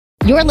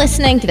You're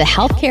listening to the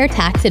Healthcare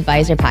Tax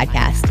Advisor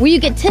Podcast, where you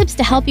get tips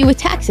to help you with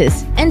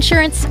taxes,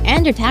 insurance,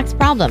 and your tax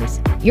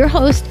problems. Your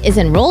host is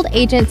enrolled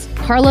agent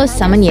Carlos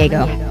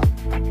Samaniego.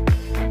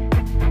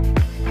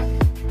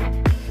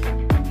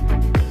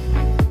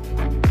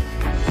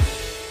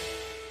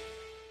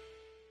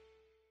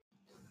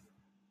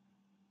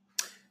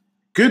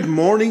 Good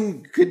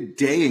morning, good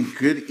day, and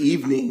good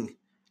evening.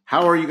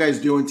 How are you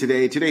guys doing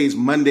today? Today is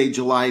Monday,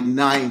 July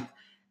 9th,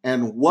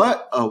 and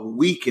what a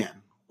weekend.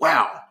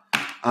 Wow.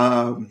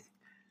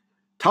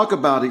 Talk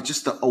about it,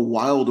 just a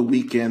wild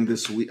weekend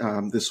this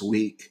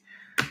week.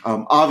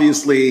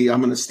 Obviously, I'm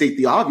going to state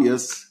the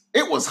obvious.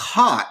 It was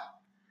hot.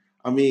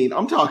 I mean,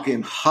 I'm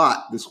talking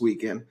hot this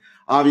weekend.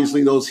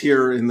 Obviously, those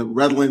here in the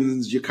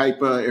Redlands,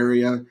 Yucaipa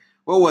area,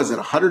 what was it,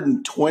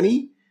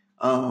 120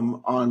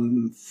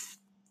 on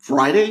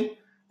Friday?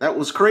 That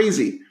was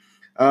crazy.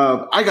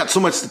 I got so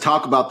much to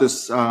talk about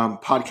this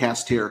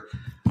podcast here.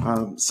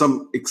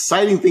 Some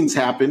exciting things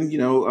happened.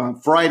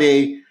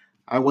 Friday,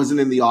 I wasn't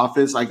in the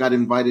office. I got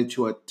invited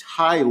to a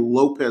Ty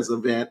Lopez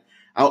event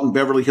out in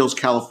Beverly Hills,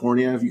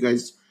 California. If you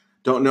guys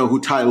don't know who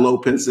Ty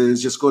Lopez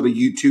is, just go to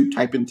YouTube,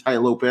 type in Ty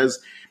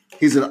Lopez.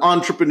 He's an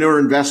entrepreneur,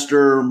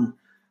 investor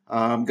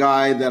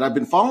guy that I've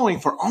been following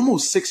for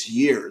almost 6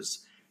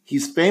 years.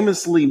 He's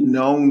famously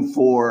known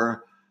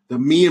for the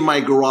Me in My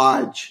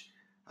Garage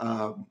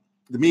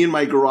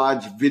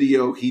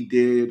video he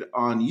did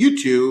on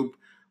YouTube,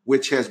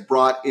 which has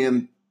brought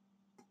in,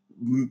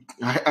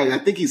 I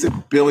think he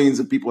said billions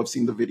of people have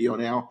seen the video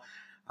now.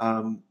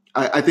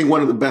 I think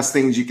one of the best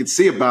things you could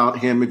see about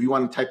him, if you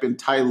want to type in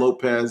Ty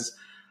Lopez,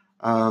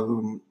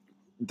 the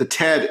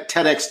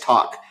TEDx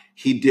talk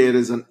he did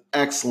is an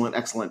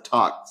excellent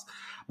talk.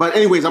 But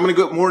anyways, I'm going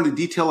to go more into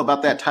detail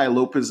about that Ty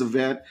Lopez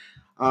event.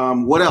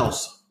 What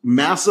else?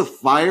 Massive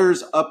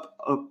fires up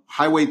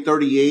Highway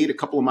 38, a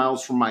couple of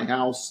miles from my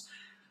house,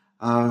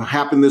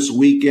 happened this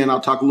weekend.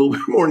 I'll talk a little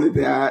bit more into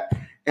that.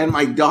 And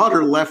my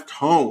daughter left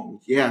home.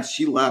 Yeah,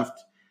 she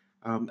left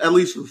at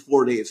least for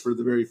 4 days for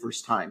the very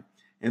first time.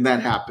 And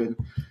that happened.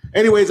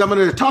 Anyways, I'm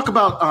going to talk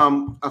about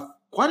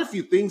quite a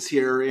few things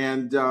here.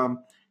 And, I'm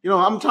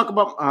talking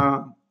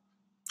about,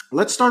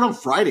 let's start on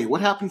Friday.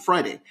 What happened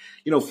Friday?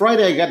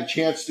 Friday I got a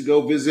chance to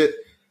go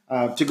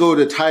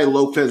to Ty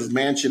Lopez's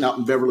mansion out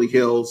in Beverly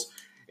Hills.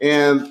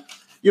 And,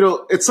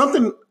 it's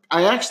something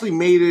I actually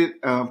made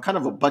it kind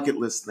of a bucket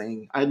list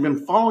thing. I'd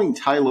been following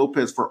Ty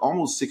Lopez for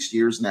almost 6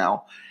 years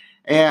now.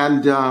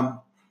 And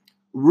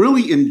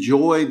really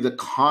enjoy the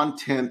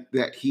content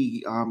that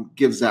he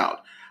gives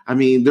out. I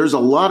mean, there's a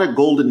lot of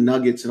golden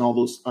nuggets in all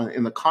those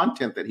in the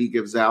content that he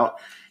gives out.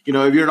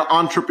 If you're an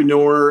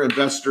entrepreneur,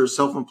 investor,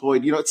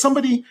 self-employed, it's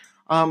somebody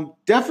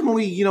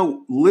definitely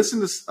listen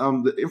to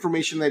the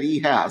information that he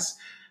has.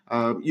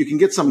 You can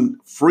get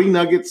some free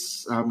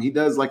nuggets. He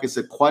does, like I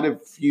said, quite a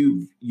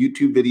few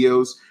YouTube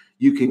videos.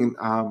 You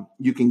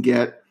can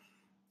get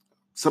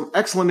some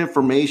excellent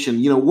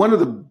information. One of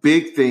the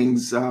big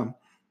things,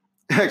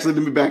 actually,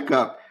 let me back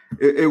up.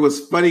 It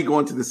was funny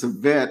going to this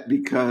event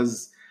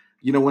because,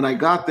 when I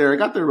got there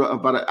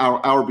about an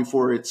hour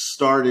before it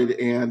started,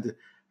 and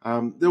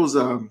there was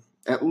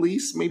at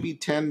least maybe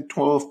 10,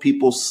 12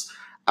 people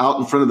out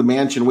in front of the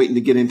mansion waiting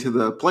to get into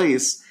the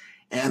place.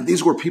 And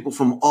these were people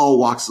from all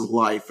walks of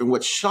life. And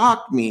what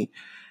shocked me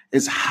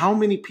is how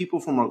many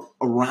people from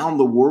around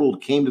the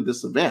world came to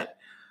this event.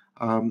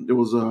 There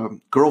was a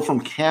girl from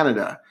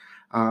Canada.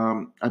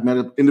 I met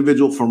an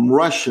individual from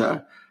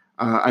Russia.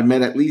 I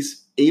met at least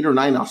 8 or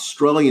 9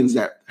 Australians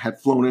that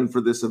had flown in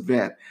for this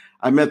event.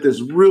 I met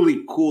this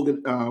really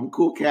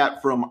cool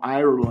cat from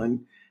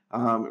Ireland.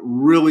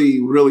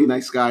 Really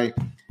nice guy.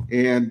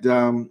 And,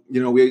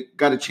 we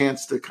got a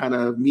chance to kind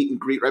of meet and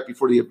greet right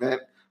before the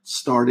event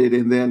started.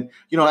 And then,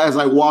 as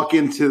we walk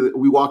into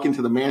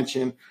the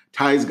mansion,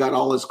 Ty's got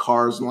all his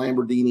cars,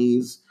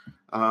 Lamborghinis.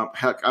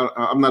 Heck,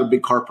 I'm not a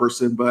big car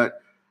person, but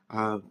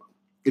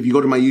if you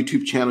go to my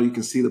YouTube channel, you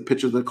can see the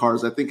picture of the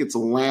cars. I think it's a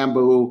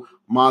Lambo,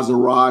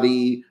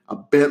 Maserati, a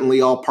Bentley,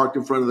 all parked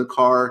in front of the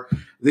car.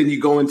 Then you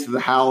go into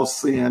the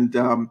house, and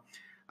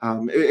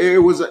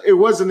it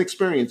was an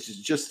experience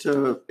just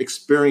to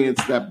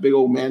experience that big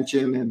old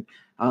mansion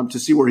and to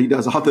see where he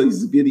does all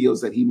these videos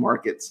that he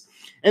markets.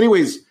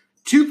 Anyways,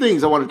 2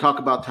 things I want to talk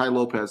about Ty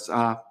Lopez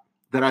that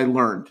I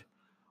learned.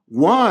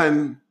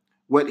 One,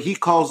 what he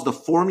calls the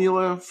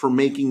formula for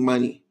making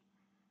money.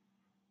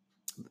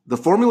 The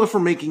formula for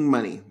making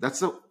money. That's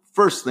the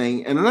first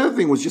thing. And another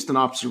thing was just an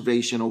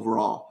observation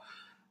overall.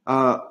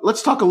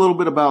 Let's talk a little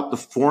bit about the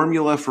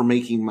formula for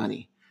making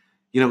money.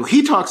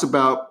 He talks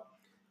about,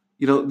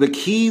 the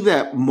key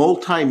that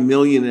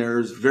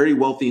multimillionaires, very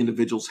wealthy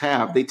individuals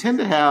have. They tend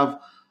to have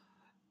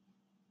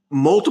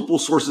multiple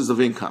sources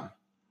of income.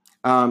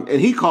 And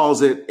he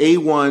calls it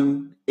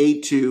A1,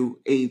 A2,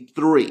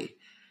 A3.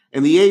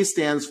 And the A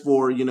stands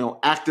for,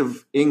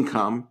 active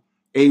income.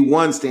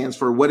 A1 stands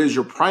for what is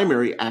your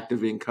primary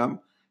active income.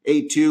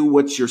 A2,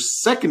 what's your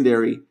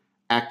secondary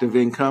active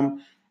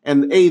income.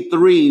 And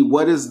A3,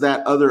 what is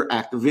that other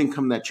active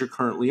income that you're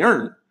currently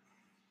earning?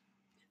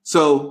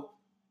 So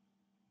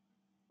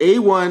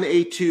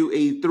A1,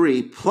 A2,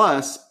 A3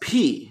 plus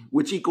P,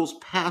 which equals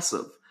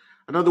passive.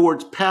 In other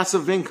words,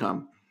 passive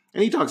income.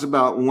 And he talks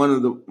about one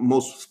of the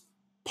most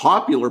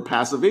popular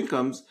passive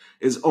incomes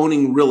is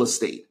owning real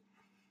estate.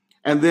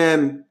 And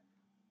then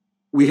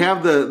we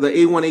have the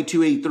A1,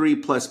 A2,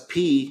 A3 plus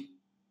P,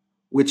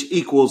 which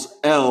equals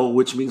L,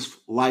 which means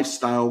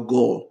lifestyle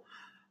goal.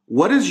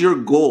 What is your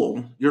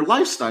goal, your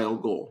lifestyle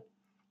goal?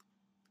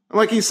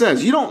 Like he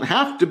says, you don't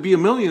have to be a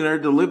millionaire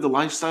to live the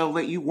lifestyle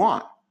that you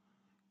want.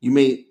 You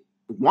may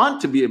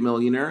want to be a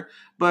millionaire,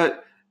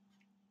 but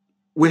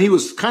when he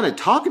was kind of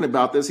talking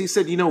about this, he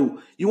said, you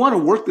want to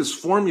work this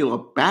formula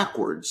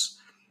backwards.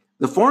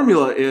 The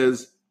formula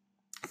is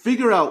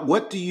figure out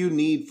what do you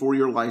need for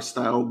your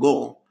lifestyle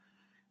goal.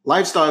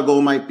 Lifestyle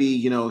goal might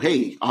be,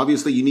 hey,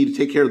 obviously you need to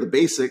take care of the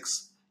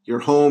basics, your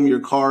home, your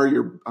car,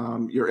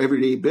 your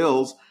everyday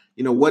bills.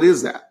 What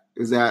is that?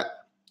 Is that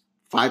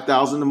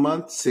 $5,000 a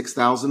month,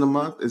 $6,000 a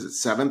month? Is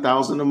it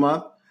 $7,000 a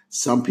month?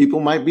 Some people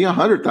might be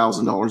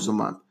 $100,000 a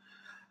month.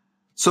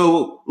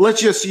 So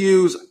let's just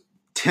use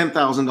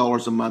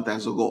 $10,000 a month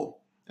as a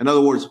goal. In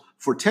other words,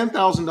 for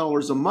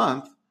 $10,000 a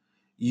month,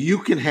 you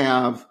can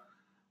have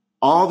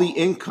all the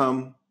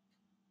income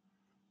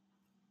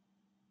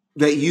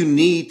that you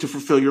need to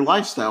fulfill your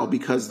lifestyle,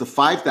 because the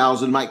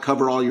 $5,000 might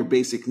cover all your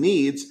basic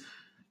needs.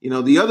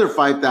 The other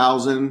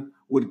 $5,000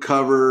 would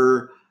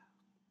cover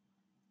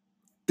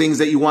things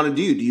that you want to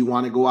do. Do you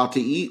want to go out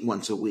to eat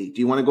once a week?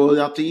 Do you want to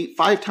go out to eat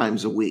 5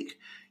 times a week?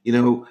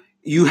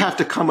 You have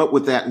to come up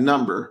with that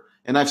number.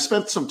 And I've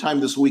spent some time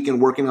this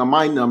weekend working on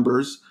my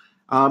numbers,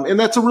 and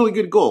that's a really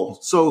good goal.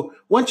 So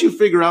once you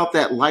figure out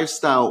that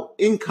lifestyle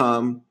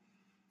income,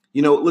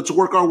 let's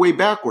work our way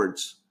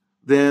backwards.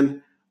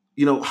 Then,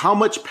 how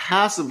much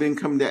passive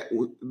income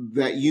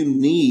that you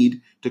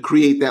need to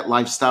create that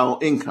lifestyle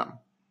income.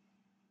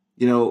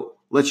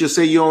 Let's just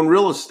say you own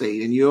real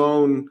estate and you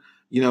own,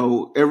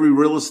 every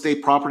real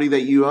estate property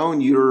that you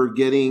own, you're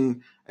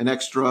getting an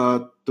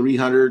extra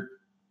 $300,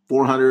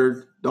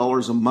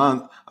 $400 a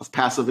month of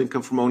passive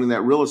income from owning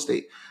that real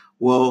estate.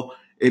 Well,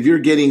 if you're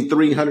getting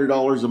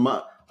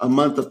 $300 a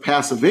month of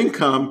passive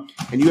income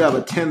and you have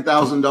a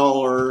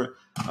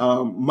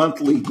 $10,000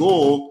 monthly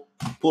goal,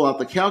 pull out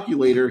the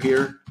calculator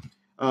here,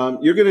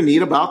 you're going to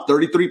need about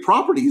 33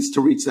 properties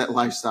to reach that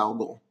lifestyle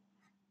goal.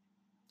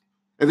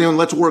 And then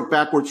let's work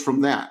backwards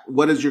from that.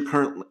 What is your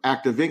current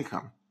active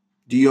income?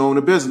 Do you own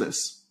a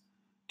business?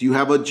 Do you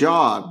have a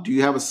job? Do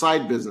you have a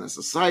side business,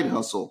 a side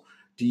hustle?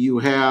 Do you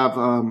have,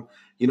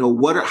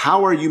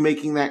 how are you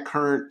making that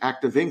current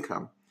active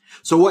income?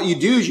 So what you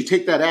do is you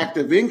take that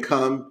active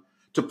income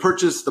to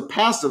purchase the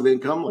passive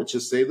income, let's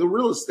just say the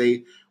real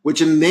estate,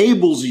 which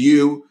enables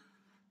you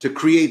to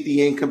create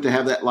the income to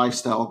have that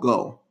lifestyle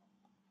goal.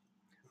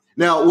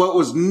 Now, what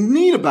was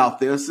neat about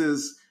this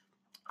is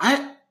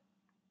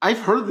I've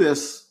heard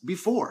this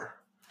before.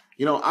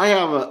 I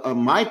have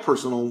my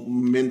personal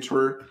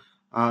mentor,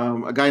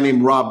 a guy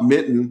named Rob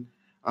Mitten.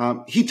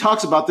 He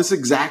talks about this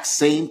exact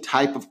same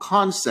type of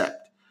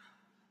concept.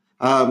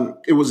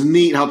 It was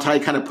neat how Ty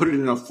kind of put it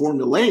in a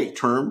formulaic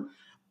term,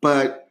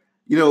 but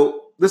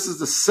this is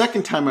the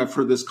second time I've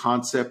heard this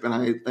concept,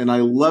 and I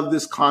love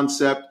this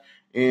concept.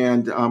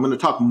 And I'm going to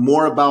talk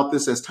more about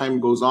this as time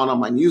goes on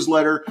my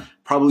newsletter,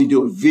 probably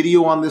do a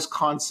video on this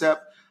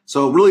concept.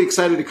 So really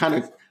excited to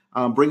kind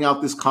of bring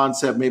out this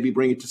concept, maybe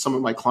bring it to some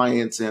of my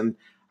clients and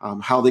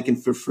how they can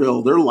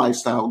fulfill their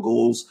lifestyle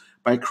goals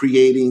by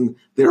creating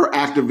their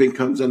active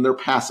incomes and their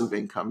passive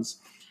incomes.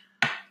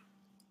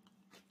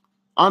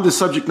 On to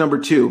subject number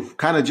 2,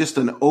 kind of just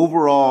an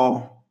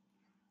overall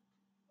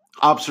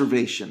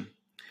observation.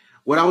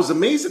 When I was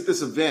amazed at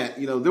this event,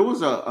 there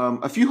was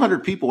a few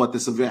hundred people at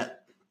this event.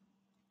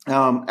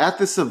 At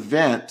this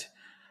event,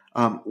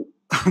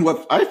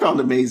 what I found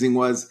amazing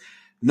was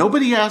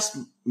nobody asked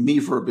me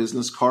for a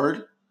business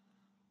card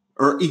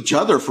or each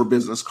other for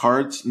business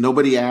cards.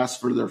 Nobody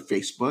asked for their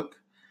Facebook.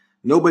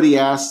 Nobody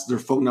asked their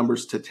phone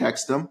numbers to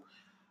text them.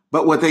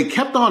 But what they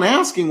kept on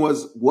asking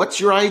was, what's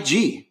your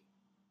IG?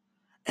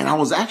 And I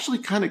was actually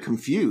kind of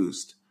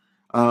confused.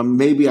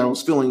 Maybe I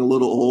was feeling a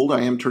little old.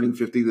 I am turning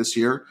 50 this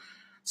year.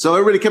 So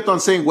everybody kept on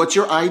saying, what's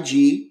your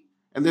IG?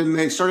 And then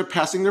they started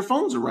passing their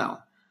phones around.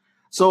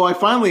 So I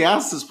finally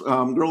asked this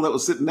girl that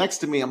was sitting next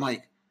to me, I'm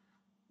like,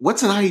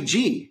 what's an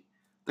IG?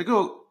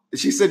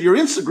 She said, your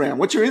Instagram.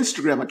 What's your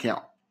Instagram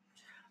account?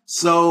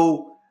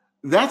 So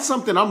that's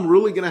something I'm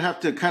really going to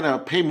have to kind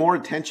of pay more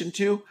attention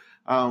to.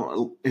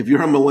 If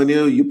you're a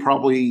millennial, you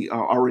probably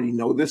already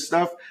know this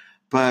stuff,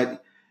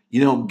 but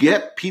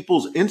get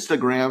people's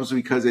Instagrams,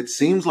 because it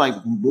seems like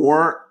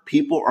more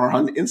people are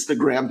on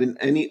Instagram than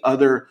any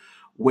other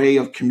way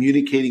of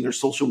communicating or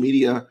social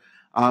media,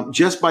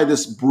 just by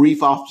this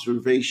brief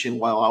observation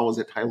while I was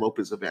at Ty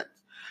Lopez event.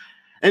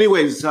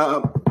 Anyways,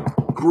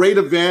 great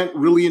event.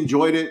 Really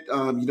enjoyed it.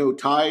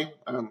 Ty,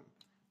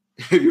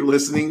 if you're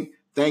listening,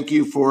 thank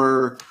you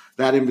for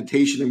that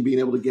invitation and being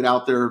able to get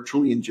out there.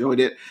 Truly enjoyed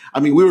it. I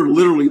mean, we were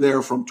literally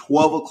there from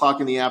 12 o'clock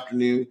in the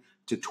afternoon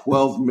to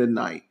 12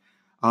 midnight.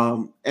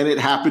 And it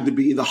happened to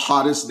be the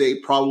hottest day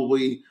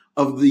probably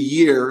of the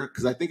year,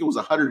 because I think it was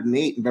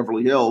 108 in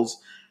Beverly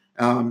Hills.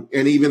 And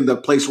even the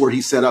place where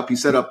he set up,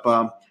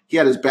 he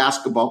had his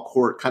basketball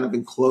court kind of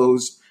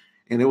enclosed,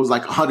 and it was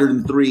like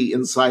 103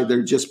 inside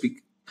there just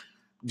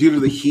due to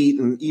the heat.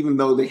 And even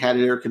though they had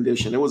it air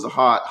conditioned, it was a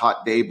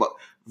hot day, but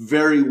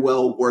very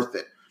well worth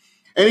it.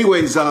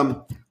 Anyways,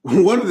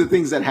 one of the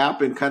things that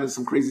happened, kind of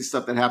some crazy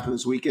stuff that happened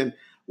this weekend,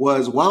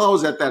 was while I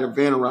was at that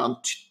event around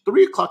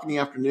 3 o'clock in the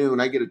afternoon,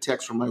 I get a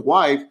text from my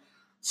wife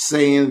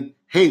saying,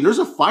 hey, there's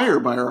a fire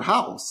by our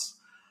house.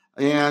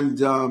 And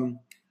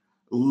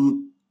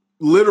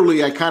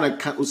literally, I kind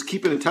of was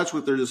keeping in touch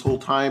with her this whole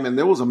time. And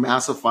there was a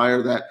massive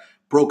fire that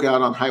broke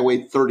out on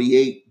Highway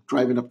 38,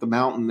 driving up the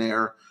mountain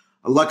there.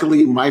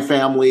 Luckily, my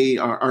family,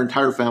 our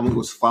entire family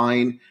was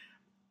fine.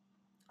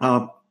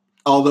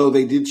 Although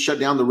they did shut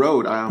down the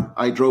road.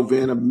 I drove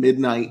in at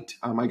midnight.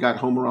 I got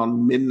home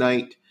around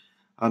midnight,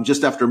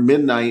 just after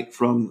midnight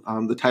from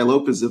the Ty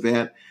Lopez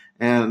event.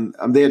 And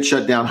they had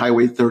shut down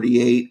Highway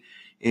 38.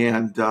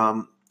 And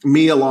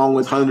me, along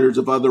with hundreds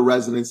of other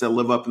residents that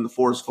live up in the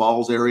Forest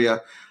Falls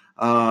area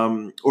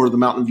or the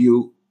Mountain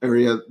View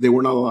area, they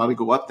were not allowed to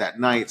go up that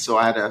night. So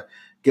I had to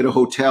get a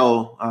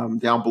hotel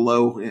down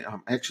below,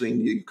 actually in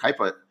the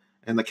Yucaipa,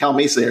 in the Cal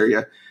Mesa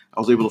area. I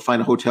was able to find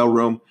a hotel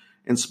room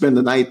and spend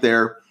the night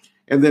there.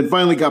 And then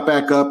finally got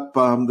back up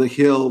the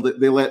hill.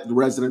 They let the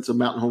residents of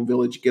Mountain Home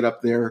Village get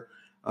up there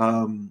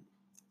that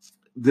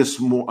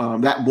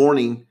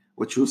morning,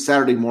 which was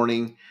Saturday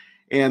morning.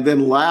 And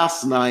then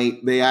last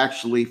night, they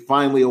actually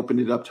finally opened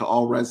it up to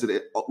all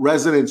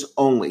residents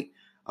only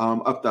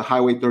up to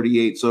Highway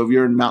 38. So if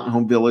you're in Mountain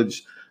Home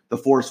Village, the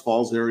Forest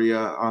Falls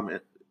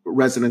area,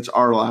 residents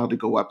are allowed to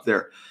go up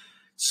there.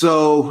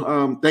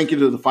 So thank you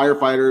to the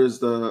firefighters,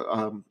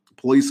 the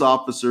police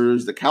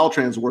officers, the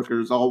Caltrans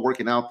workers, all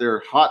working out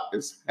there, hot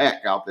as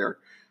heck out there.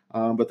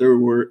 But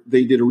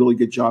they did a really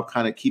good job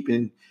kind of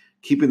keeping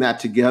that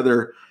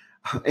together.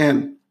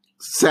 And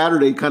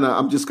Saturday,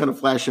 I'm just kind of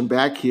flashing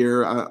back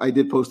here. I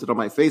did post it on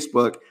my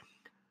Facebook.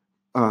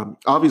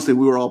 Obviously,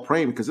 we were all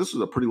praying because this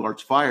was a pretty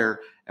large fire,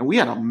 and we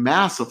had a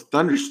massive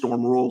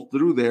thunderstorm roll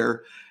through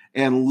there.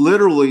 And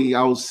literally,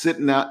 I was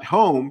sitting at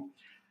home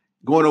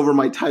going over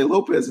my Ty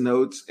Lopez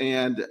notes,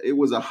 and it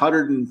was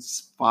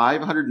 105,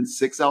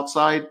 106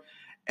 outside.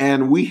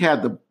 And we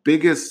had the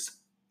biggest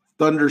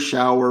thunder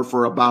shower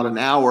for about an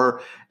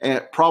hour, and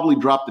it probably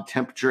dropped the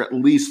temperature at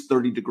least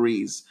 30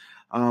 degrees.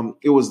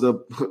 It was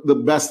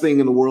the best thing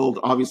in the world,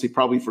 obviously,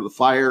 probably for the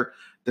fire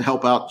to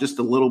help out just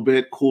a little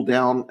bit, cool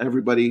down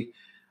everybody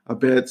a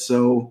bit.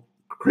 So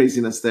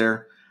craziness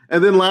there.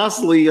 And then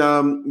lastly,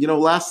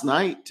 last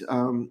night,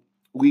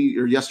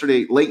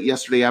 late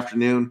yesterday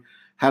afternoon,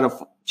 had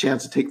a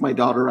chance to take my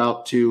daughter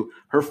out to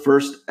her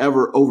first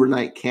ever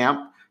overnight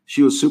camp.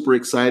 She was super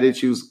excited.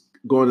 She was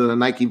going to the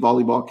Nike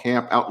volleyball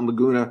camp out in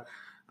Laguna,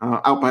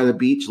 out by the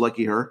beach.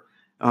 Lucky her.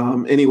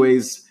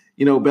 Anyways,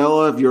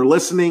 Bella, if you're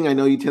listening, I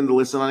know you tend to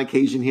listen on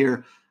occasion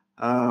here.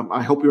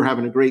 I hope you're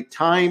having a great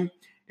time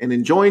and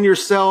enjoying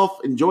yourself.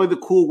 Enjoy the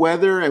cool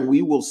weather, and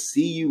we will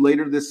see you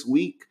later this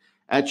week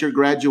at your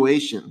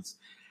graduations.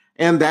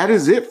 And that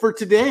is it for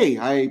today.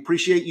 I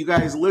appreciate you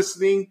guys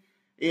listening.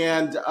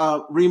 And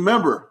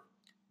remember,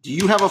 do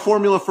you have a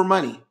formula for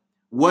money?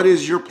 What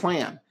is your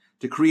plan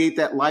to create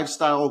that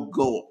lifestyle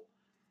goal?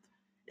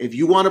 If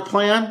you want a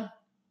plan,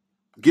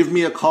 give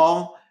me a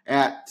call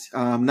at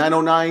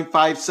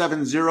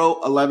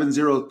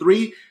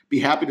 909-570-1103. Be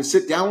happy to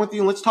sit down with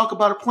you and let's talk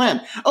about a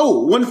plan.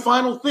 Oh, one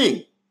final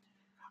thing.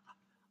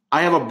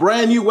 I have a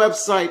brand new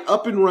website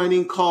up and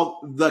running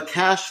called The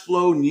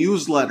Cashflow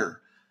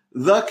Newsletter.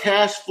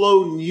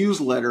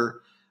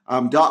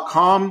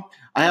 TheCashflowNewsletter.com.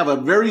 I have a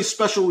very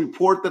special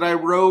report that I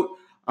wrote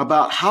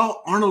about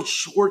how Arnold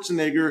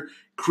Schwarzenegger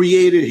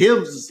created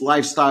his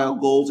lifestyle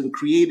goals and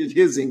created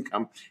his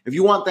income. If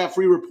you want that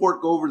free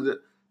report, go over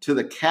to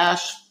the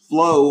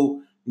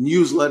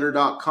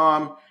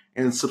cashflownewsletter.com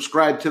and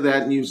subscribe to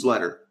that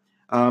newsletter.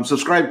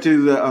 Subscribe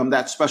to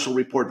that special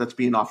report that's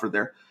being offered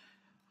there.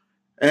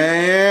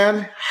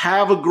 And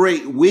have a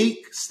great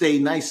week. Stay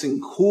nice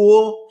and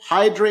cool,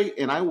 hydrate,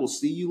 and I will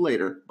see you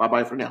later.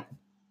 Bye-bye for now.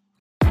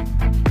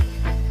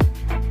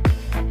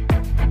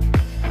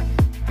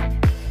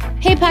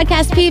 Hey,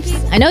 podcast peeps.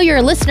 I know you're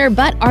a listener,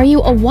 but are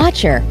you a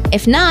watcher?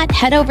 If not,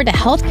 head over to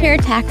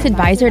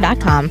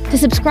healthcaretaxadvisor.com to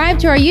subscribe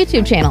to our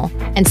YouTube channel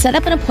and set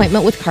up an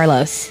appointment with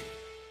Carlos.